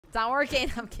It's not working.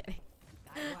 I'm kidding.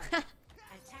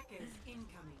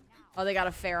 Oh, they got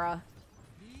a Pharah.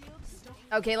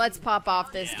 Okay, let's pop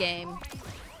off this game.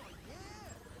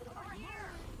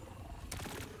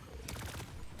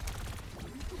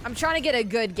 I'm trying to get a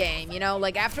good game, you know?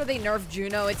 Like, after they nerfed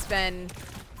Juno, it's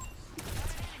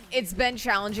been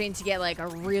challenging to get, like, a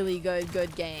really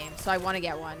good game. So I want to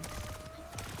get one.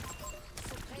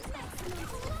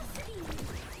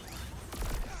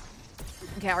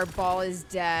 Okay, our ball is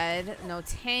dead. No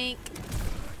tank.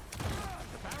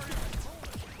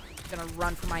 Gonna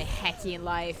run for my hecking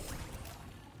life.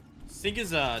 Sig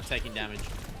is taking damage.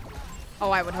 Oh,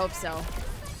 I would hope so.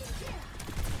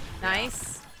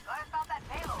 Nice.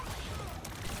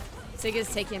 Sig is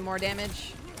taking more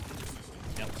damage.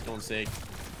 Yep, it's going Sig.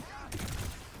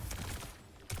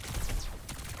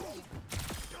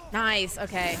 Nice,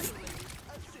 okay.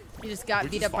 You just got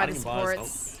beat up by the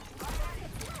supports.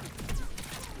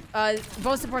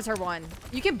 Both supports are one.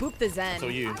 You can boop the Zen. So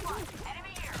you.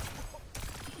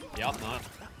 Yep, no.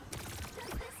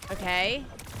 Okay.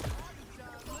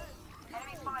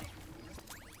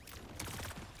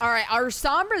 Alright, our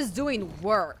Sombra's doing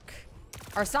work.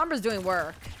 Our Sombra's doing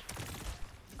work.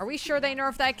 Are we sure they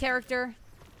nerfed that character?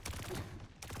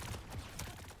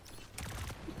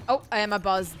 Oh, my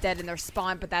ball's dead in their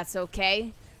spawn, but that's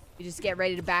okay. You just get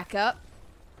ready to back up.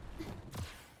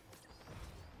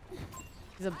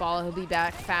 He's a ball, he'll be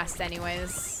back fast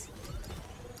anyways.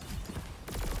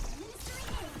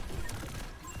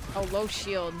 Oh, low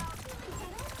shield.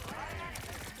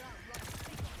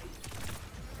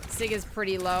 Sig is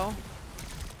pretty low.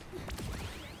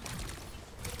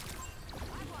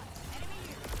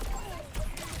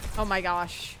 Oh my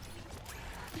gosh.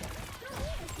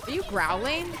 Are you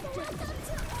growling?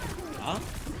 Huh?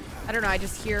 I don't know, I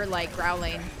just hear like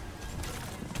growling.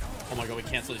 Oh my god, we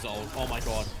canceled his ult. Oh my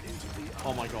god.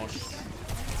 Oh my gosh.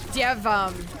 Do you have,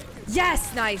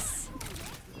 yes, nice.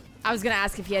 I was gonna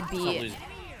ask if he had B.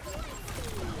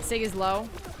 Sig is low.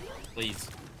 Please.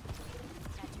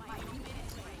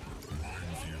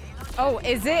 Oh,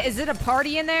 is it a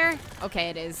party in there? Okay,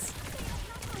 it is.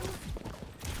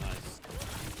 Nice.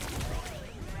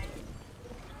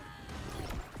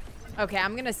 Okay,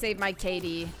 I'm gonna save my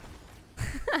KD.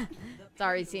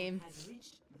 Sorry, team.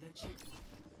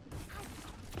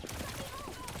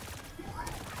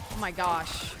 Oh my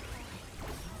gosh.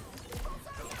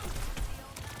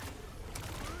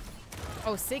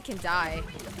 Oh, Sig can die.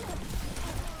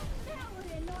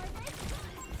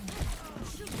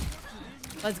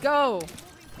 Let's go.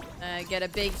 Get a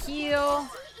big heal.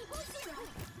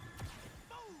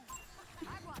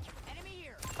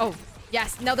 Oh,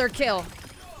 yes, another kill.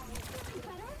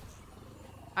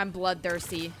 I'm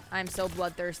bloodthirsty. I'm so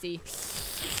bloodthirsty.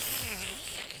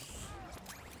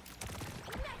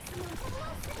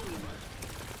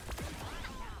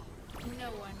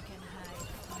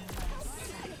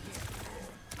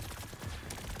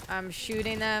 I'm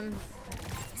shooting them.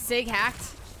 Sig hacked.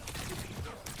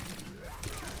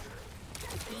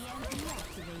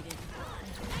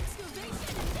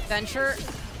 Venture.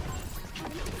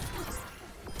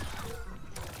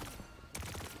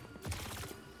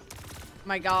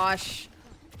 My gosh.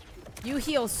 You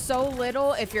heal so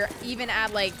little if you're even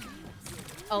at like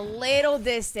a little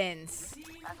distance.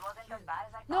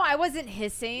 No, I wasn't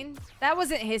hissing. That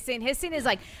wasn't hissing. Hissing is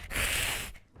like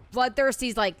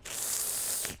bloodthirsty's like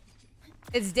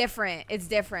it's different. It's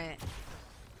different.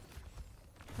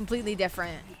 Completely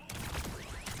different.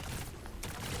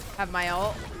 Have my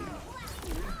ult.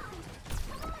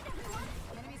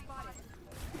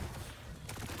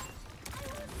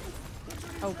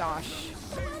 Oh gosh.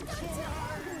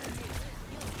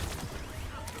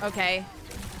 Okay.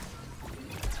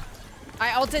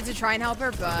 I ulted to try and help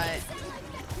her, but...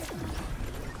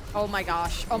 Oh my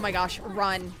gosh. Oh my gosh.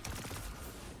 Run.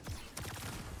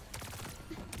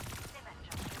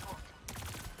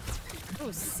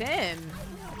 Oh, Sim.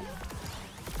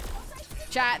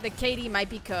 Chat, the KD might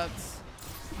be cooked.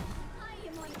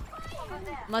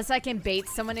 Unless I can bait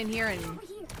someone in here and...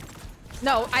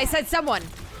 No, I said someone.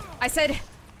 I said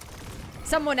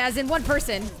someone as in one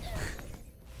person.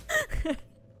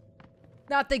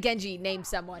 Not the Genji named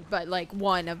someone, but like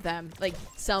one of them. Like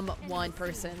some one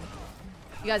person.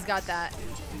 You guys got that.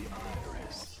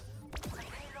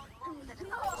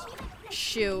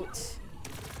 Shoot.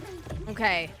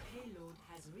 Okay.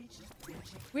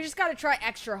 We just gotta try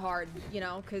extra hard, you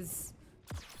know, because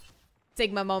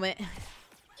Sigma moment.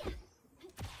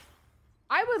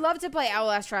 I would love to play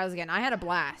Outlast Trials again. I had a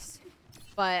blast.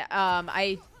 But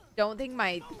I don't think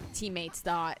my teammates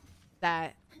thought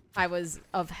that I was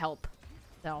of help.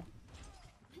 So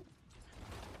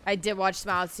I did watch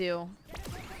Smile too.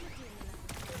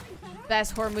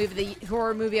 Best horror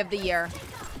movie of the year.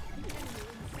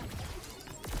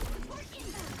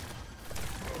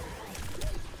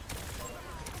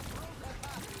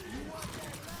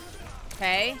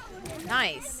 Okay.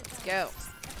 Nice. Let's go.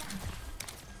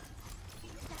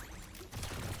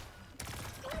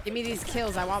 Give me these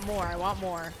kills. I want more. I want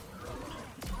more.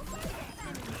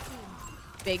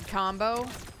 Big combo.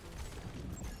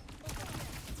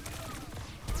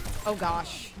 Oh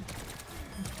gosh.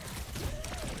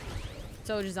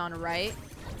 Soldier's on the right.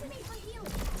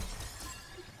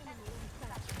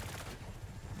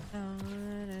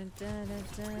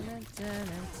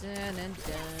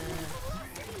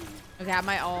 Okay, I have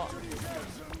my ult.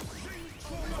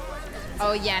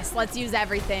 Oh yes, let's use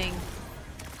everything.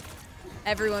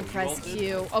 Everyone press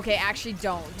Q. Okay, actually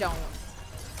don't.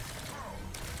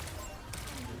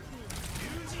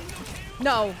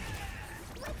 No.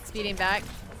 Speeding back.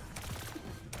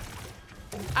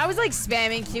 I was like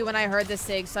spamming Q when I heard the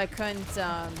SIG, so I couldn't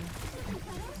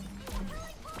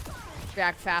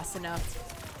react fast enough.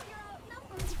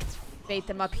 Bait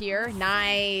them up here.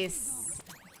 Nice.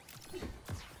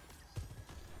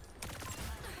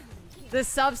 The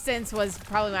Substance was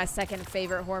probably my second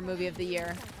favorite horror movie of the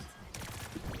year.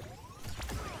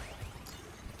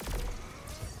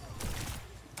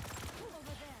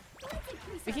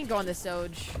 We can go on the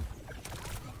Soj.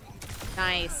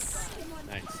 Nice.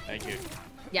 Nice. Thank you.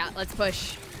 Yeah, let's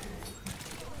push.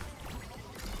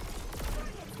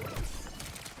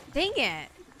 Dang it.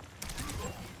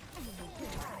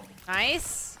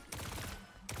 Nice.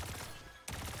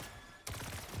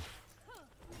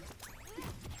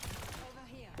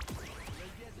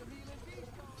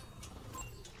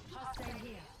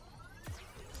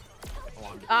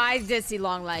 I did see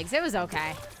long legs. It was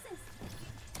okay.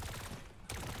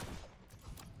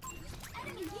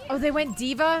 Oh, they went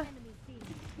Diva?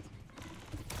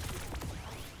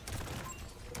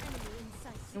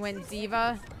 They went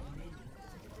Diva?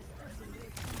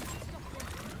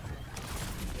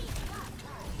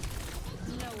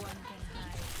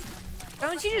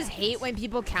 Don't you just hate when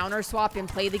people counter swap and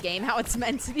play the game how it's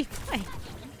meant to be played?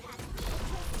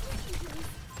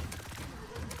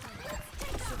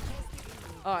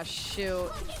 Oh, shoot.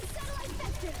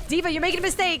 Diva, you're making a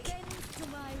mistake.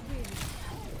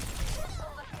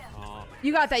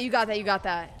 You got that, you got that, you got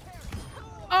that.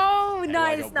 Oh,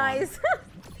 nice, nice.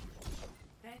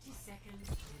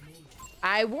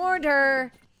 I warned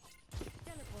her.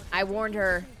 I warned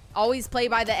her. Always play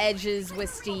by the edges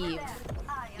with Steve.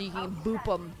 You can boop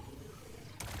him.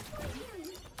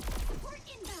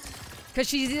 Because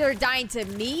she's either dying to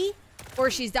me or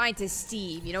she's dying to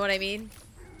Steve. You know what I mean?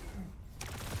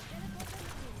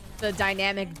 The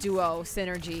dynamic duo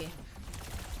synergy.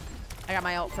 I got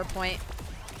my ult for point.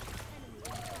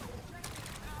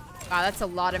 Wow, that's a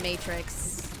lot of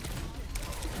Matrix.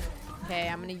 Okay,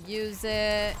 I'm gonna use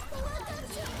it.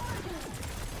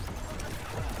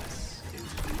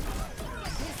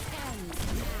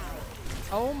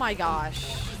 Oh my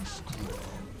gosh.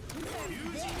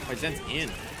 My Zen's in.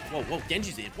 Whoa, whoa,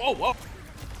 Genji's in. Whoa, whoa.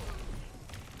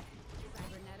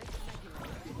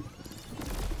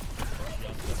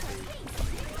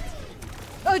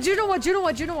 Oh, Juno one, Juno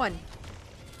one, Juno one.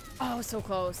 Oh, so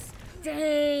close.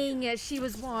 Dang it, she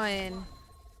was one.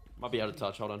 Might be out of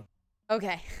touch. Hold on.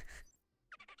 Okay.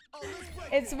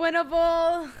 It's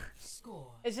winnable.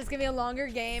 It's just gonna be a longer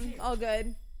game. All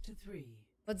good.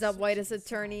 What's up, Whitest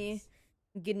Attorney?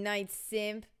 Good night,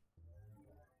 simp.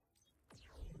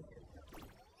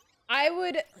 I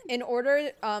would, in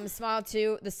order, Smile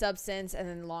 2, The Substance, and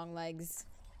then Long Legs.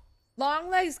 Long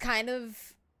Legs kind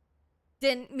of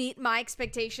didn't meet my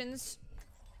expectations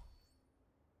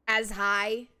as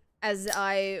high as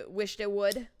I wished it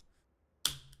would.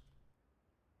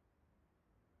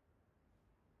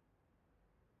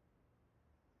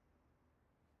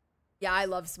 Yeah, I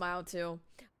love Smile 2.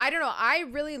 I don't know. I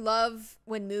really love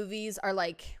when movies are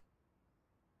like,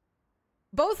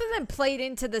 both of them played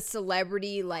into the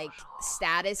celebrity like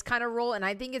status kind of role, and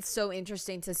I think it's so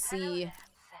interesting to see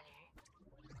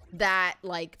that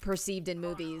like perceived in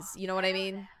movies. You know what I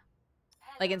mean?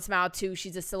 Like in Smile 2,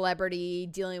 she's a celebrity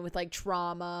dealing with like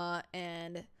trauma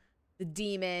and the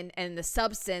demon, and The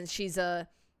Substance, she's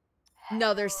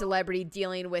another celebrity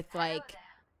dealing with like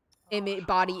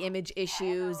body image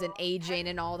issues and aging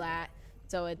and all that.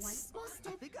 So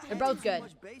they're both good.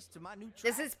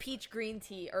 This is peach green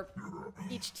tea, or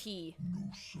peach tea.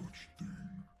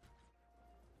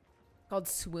 Called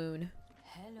Swoon.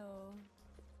 Hello.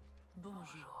 Bonjour.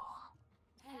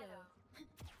 Hello.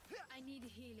 I need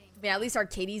healing. Yeah, at least our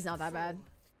KD's not that bad.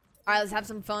 All right, let's have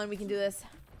some fun. We can do this.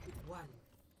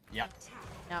 Yep.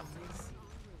 Yep.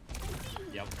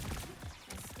 Yep.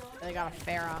 They got a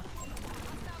Pharah.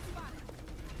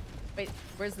 Wait,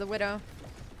 where's the Widow?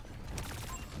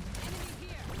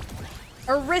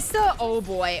 Orisa, oh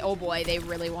boy, they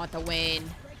really want the win.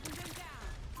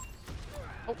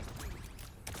 Oh.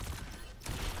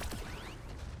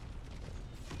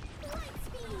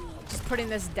 Just putting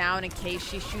this down in case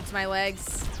she shoots my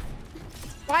legs.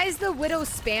 Why is the Widow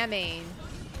spamming?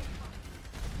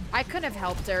 I couldn't have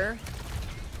helped her.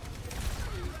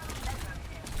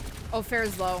 Oh,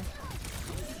 Pharah's low.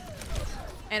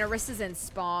 And Orisa's in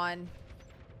spawn.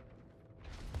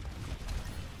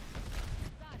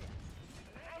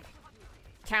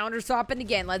 Counter swapping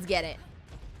again. Let's get it.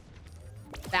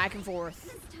 Back and forth.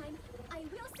 This time, I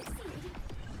will succeed.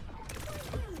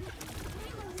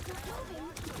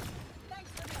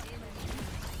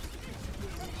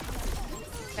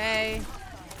 Okay.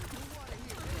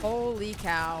 Holy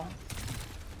cow.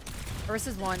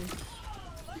 Orisa's one.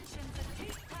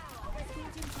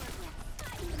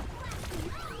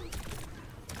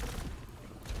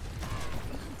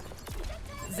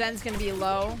 Zen's gonna be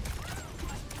low.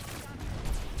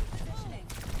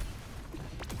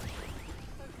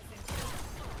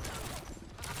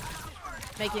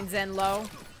 Making Zen low.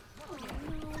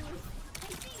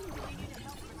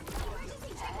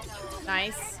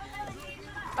 Nice.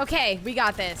 Okay, we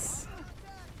got this.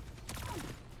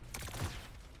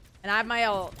 And I have my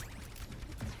ult.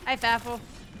 Hi, Faffle.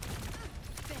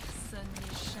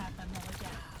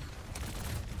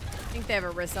 I think they have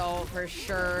a Orisa ult for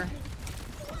sure.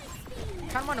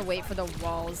 Kind of want to wait for the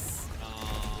walls.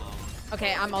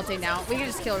 Okay, I'm ulting now. We can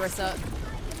just kill Orisa.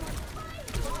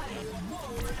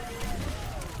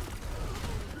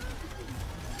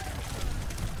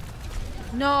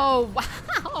 No,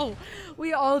 wow.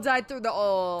 We all died through the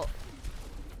ult.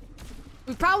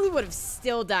 We probably would have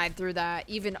still died through that,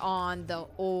 even on the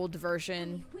old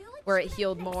version where it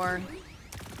healed more.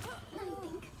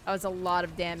 That was a lot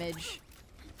of damage.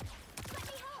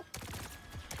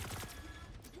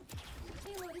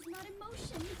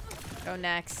 Go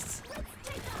next.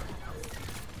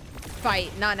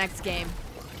 Fight, not next game.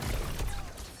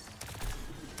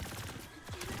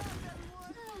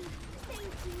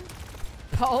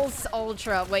 Pulse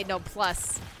Ultra. Wait, no,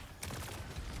 plus.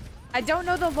 I don't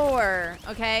know the lore,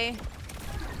 okay?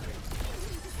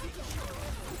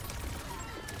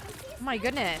 Oh my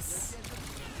goodness.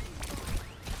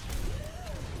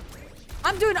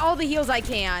 I'm doing all the heals I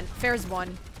can. Fair's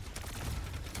one.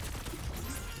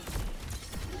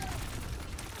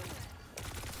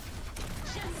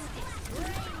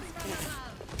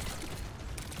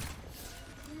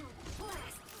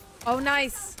 Oh,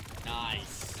 nice.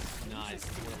 Nice. Nice.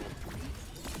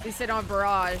 At least I don't have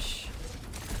barrage.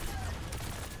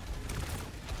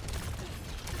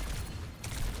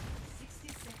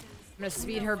 I'm gonna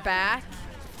speed her back.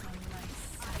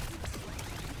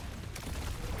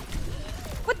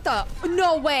 What the?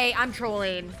 No way. I'm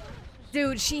trolling.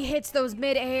 Dude, she hits those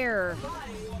mid-air.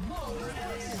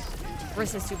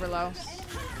 Orisa's super low.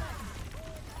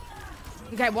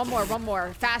 Okay, one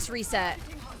more. Fast reset.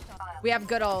 We have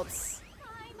good ults.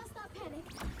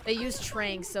 They use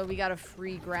Trank, so we got a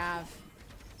free grab.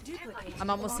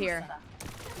 I'm almost here.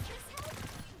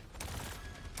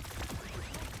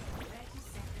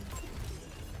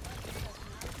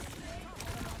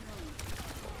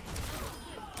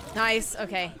 Nice,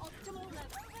 okay.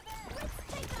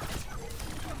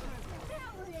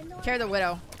 Carry the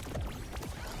Widow.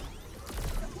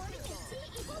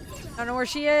 I don't know where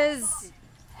she is.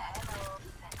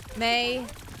 May.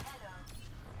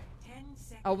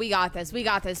 Oh, we got this. We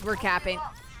got this. We're capping.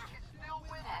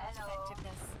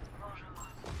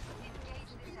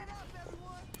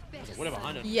 What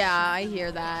behind us? Yeah, I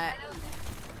hear that.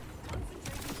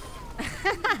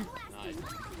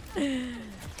 Nice.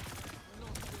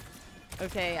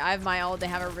 Okay, I have my ult. They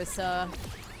have Orisa.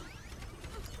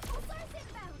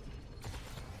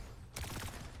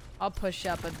 I'll push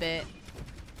up a bit.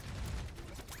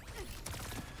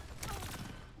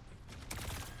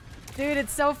 Dude,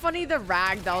 it's so funny, the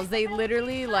ragdolls. They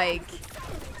literally, like,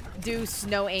 do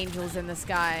snow angels in the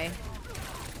sky.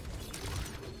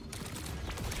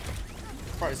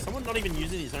 Bro, is someone not even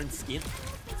using his own skin?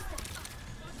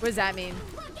 What does that mean?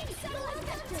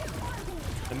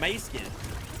 The May skin.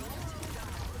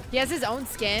 He has his own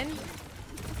skin?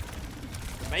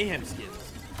 Mayhem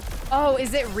skins. Oh,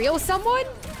 is it real someone?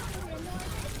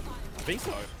 I think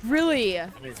so. Really? I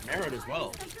mean, it's mirrored as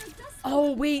well.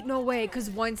 Oh, wait, no way. Because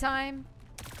one time,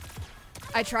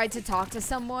 I tried to talk to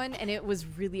someone, and it was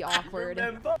really awkward.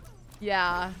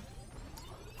 Yeah.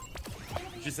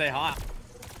 Did you say hi?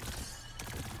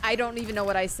 I don't even know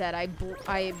what I said.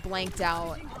 I blanked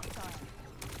out.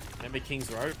 Remember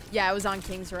King's Row? Yeah, I was on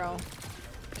King's Row.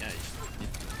 Yeah, you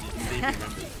see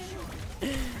if you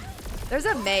remember. There's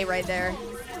a Mei right there.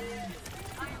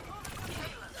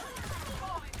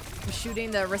 I'm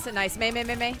shooting the Rissa. Nice. Mei.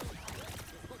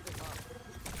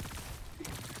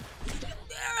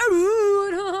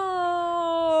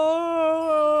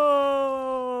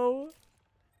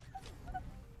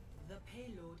 The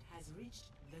payload has reached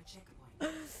the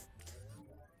checkpoint.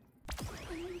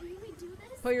 Can we really do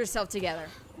this? Put yourself together.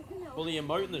 Well, the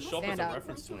emote in the shop Stand is a up.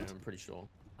 reference to him, I'm pretty sure.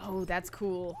 Oh, that's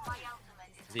cool.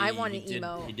 He, I want he an did,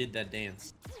 emote. He did that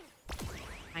dance.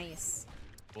 Nice.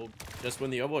 Well, just win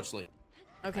the Overwatch League.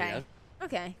 Okay.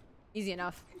 Okay. Easy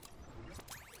enough.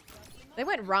 They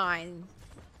went Rhine.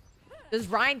 Does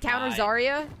Rhine counter Rhine.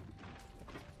 Zarya?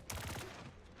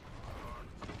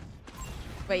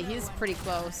 Wait, he's pretty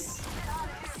close.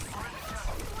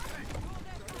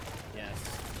 Yes.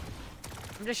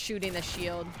 I'm just shooting the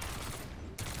shield.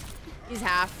 He's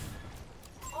half.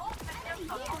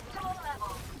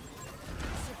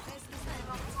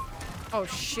 Oh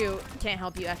shoot. Can't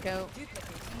help you, Echo.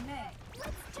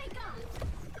 Let's take off.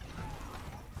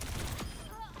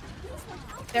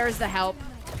 There's the help.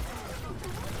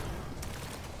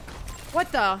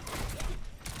 What the?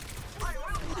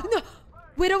 No.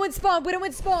 Widow and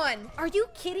spawn. Are you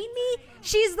kidding me?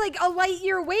 She's like a light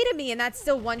year away to me and that's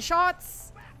still one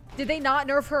shots? Did they not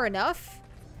nerf her enough?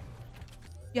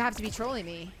 You have to be trolling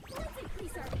me. Let's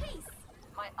increase our pace.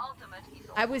 My ultimate is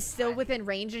I was still within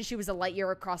range and she was a light year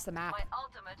across the map. my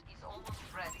ultimate is almost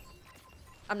ready.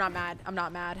 I'm not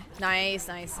mad. Nice.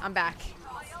 I'm back.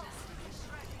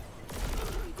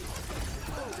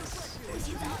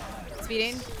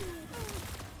 Speeding.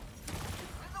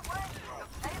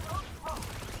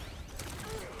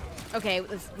 Okay,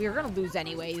 we're gonna lose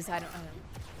anyways. I don't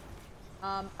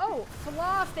know. Oh,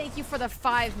 Falaf, thank you for the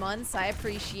 5 months. I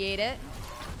appreciate it.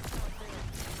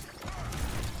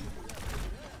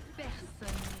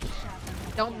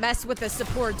 Don't mess with the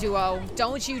support duo.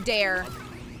 Don't you dare.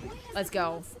 Let's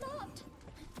go.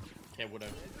 Okay,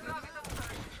 whatever.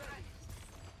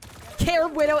 Care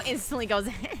Widow instantly goes.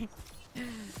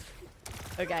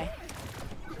 Okay.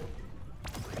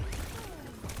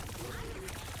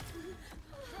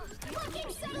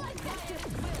 Blocking satellite vector.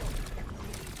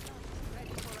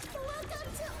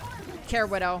 Welcome to orbit. Care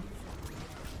Widow.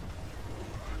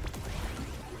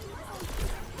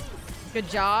 Good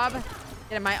job.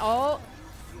 Get my ult.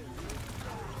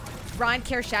 Ryan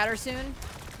care shatter soon.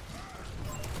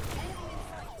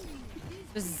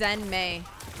 Just Zen Mei.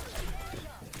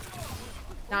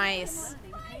 Nice.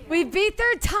 We beat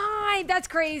their time. That's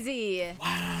crazy.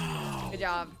 Wow. Good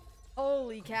job.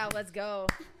 Holy cow. Let's go.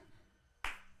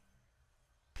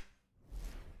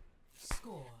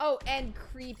 Score. Oh, and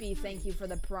Creepy. Thank you for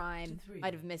the prime.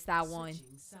 Might have missed that one.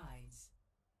 Switching sides.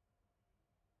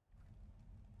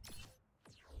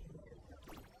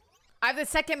 I have the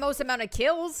second most amount of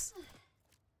kills.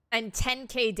 And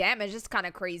 10k damage. It's kind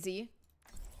of crazy.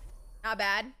 Not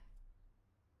bad.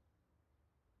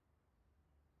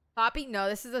 Poppy? No,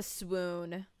 this is a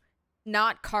swoon.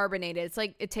 Not carbonated. It's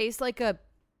like, it tastes like a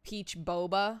peach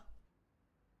boba.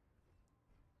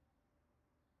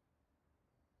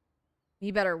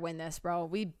 We better win this, bro.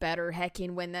 We better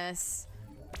hecking win this.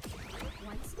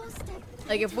 One small step.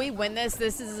 Like, if we win this,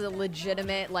 this is a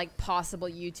legitimate, like, possible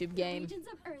YouTube game. Regions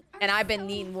of Earth are And I've been so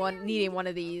needing very one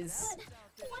of these. good.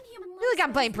 One human I feel like I'm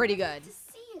life playing pretty is good. to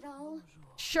see it all.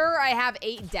 Sure, I have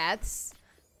 8 deaths,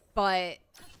 but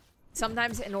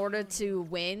sometimes in order to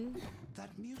win, That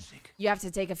music. you have to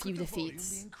take a few Could the volume be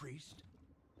defeats. increased?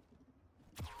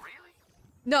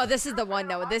 No, this is the one.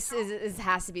 No, this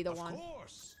has to be the Of one.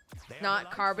 course. They have a Not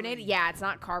life carbonated? for Yeah, it's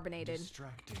not carbonated.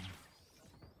 Distracting.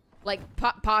 Like,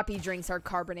 poppy drinks are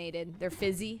carbonated. They're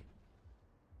fizzy.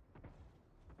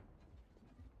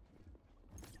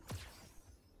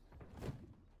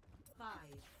 Five,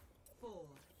 four,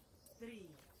 three,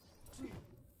 two.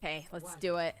 Okay, let's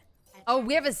do it. Oh,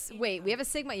 we have a... Wait, we have a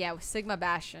Sigma? Yeah, Sigma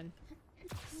Bastion.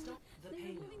 Stop the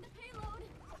payload. Moving the payload.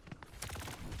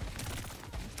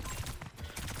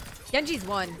 Genji's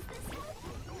won.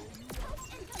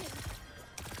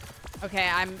 Okay,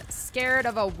 I'm scared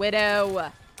of a Widow.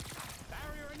 Barrier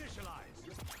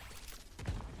initialized.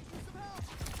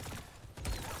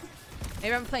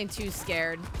 Maybe I'm playing too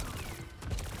scared.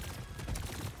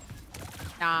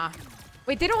 Nah.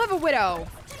 Wait, they don't have a Widow.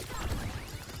 30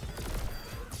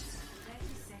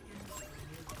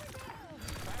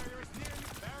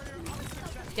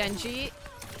 seconds. Genji.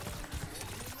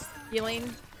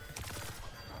 Healing.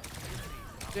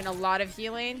 Doing a lot of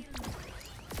healing.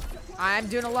 I'm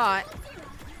doing a lot.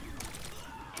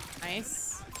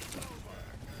 Nice.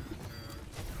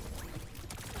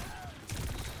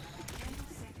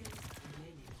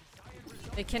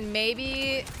 It can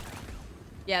maybe...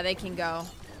 Yeah, they can go.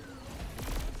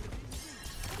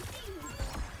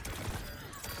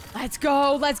 Let's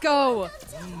go. Let's go.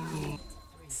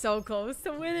 So close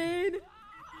to winning.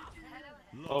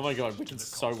 Oh my god, we can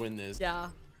so win this. Yeah.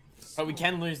 But we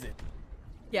can lose it.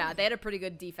 Yeah, they had a pretty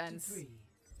good defense. Three.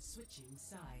 Switching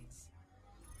sides.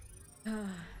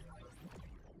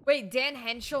 Wait, Dan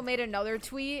Henschel made another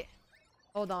tweet?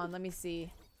 Hold on, let me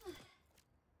see.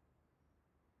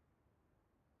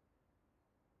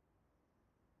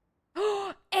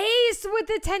 Ace with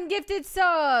the 10 gifted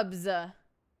subs.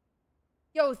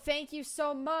 Yo, thank you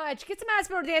so much. Get some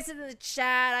Aspen dances in the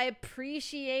chat. I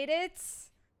appreciate it.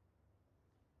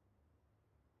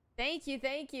 Thank you,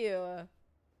 thank you.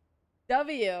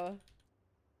 W.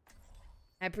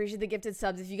 I appreciate the gifted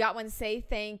subs. If you got one, say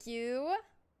thank you.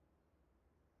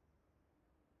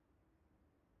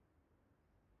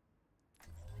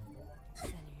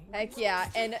 Heck yeah.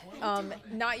 And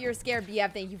not your scared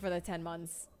BF, thank you for the 10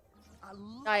 months.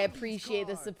 I appreciate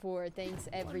the support. Thanks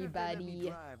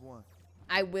everybody.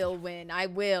 I will win. I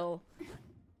will.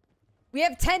 We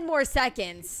have 10 more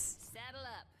seconds. Saddle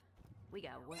up. We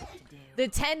got work to do. The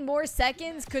 10 more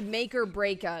seconds could make or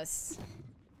break us.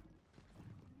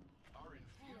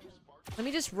 Let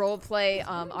me just roleplay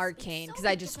Arcane because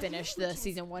I just finished the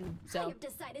season 1, so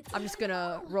I'm just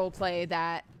gonna roleplay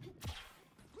that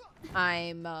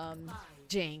I'm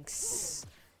Jinx.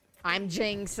 I'm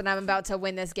Jinx and I'm about to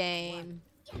win this game.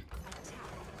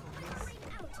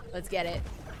 Let's get it.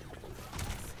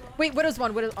 Wait, Widow's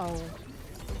one. Widow. Oh.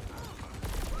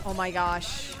 Oh my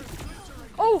gosh.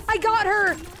 Oh, I got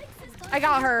her. I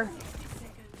got her.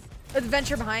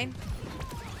 Adventure behind.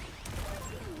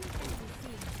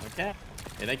 Okay.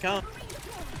 Here they come.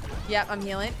 Yep, I'm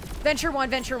healing. Venture one,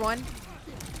 venture one.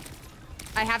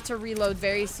 I have to reload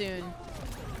very soon.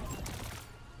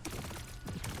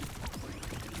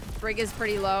 Brig is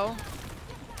pretty low.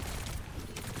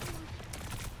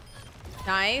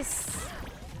 Nice.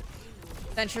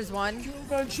 Venture's one.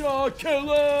 Venture,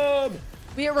 kill him!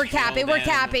 We're capping, we're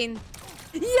capping.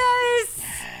 Yes!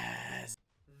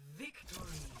 Victory.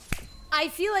 I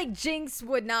feel like Jinx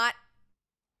would not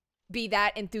be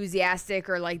that enthusiastic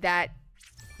or like that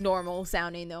normal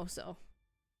sounding though, so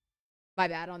my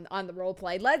bad on the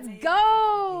roleplay. Let's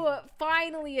go!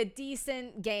 Finally a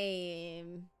decent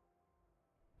game.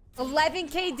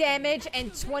 11k damage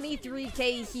and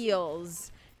 23k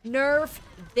heals. Nerf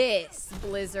this,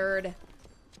 Blizzard.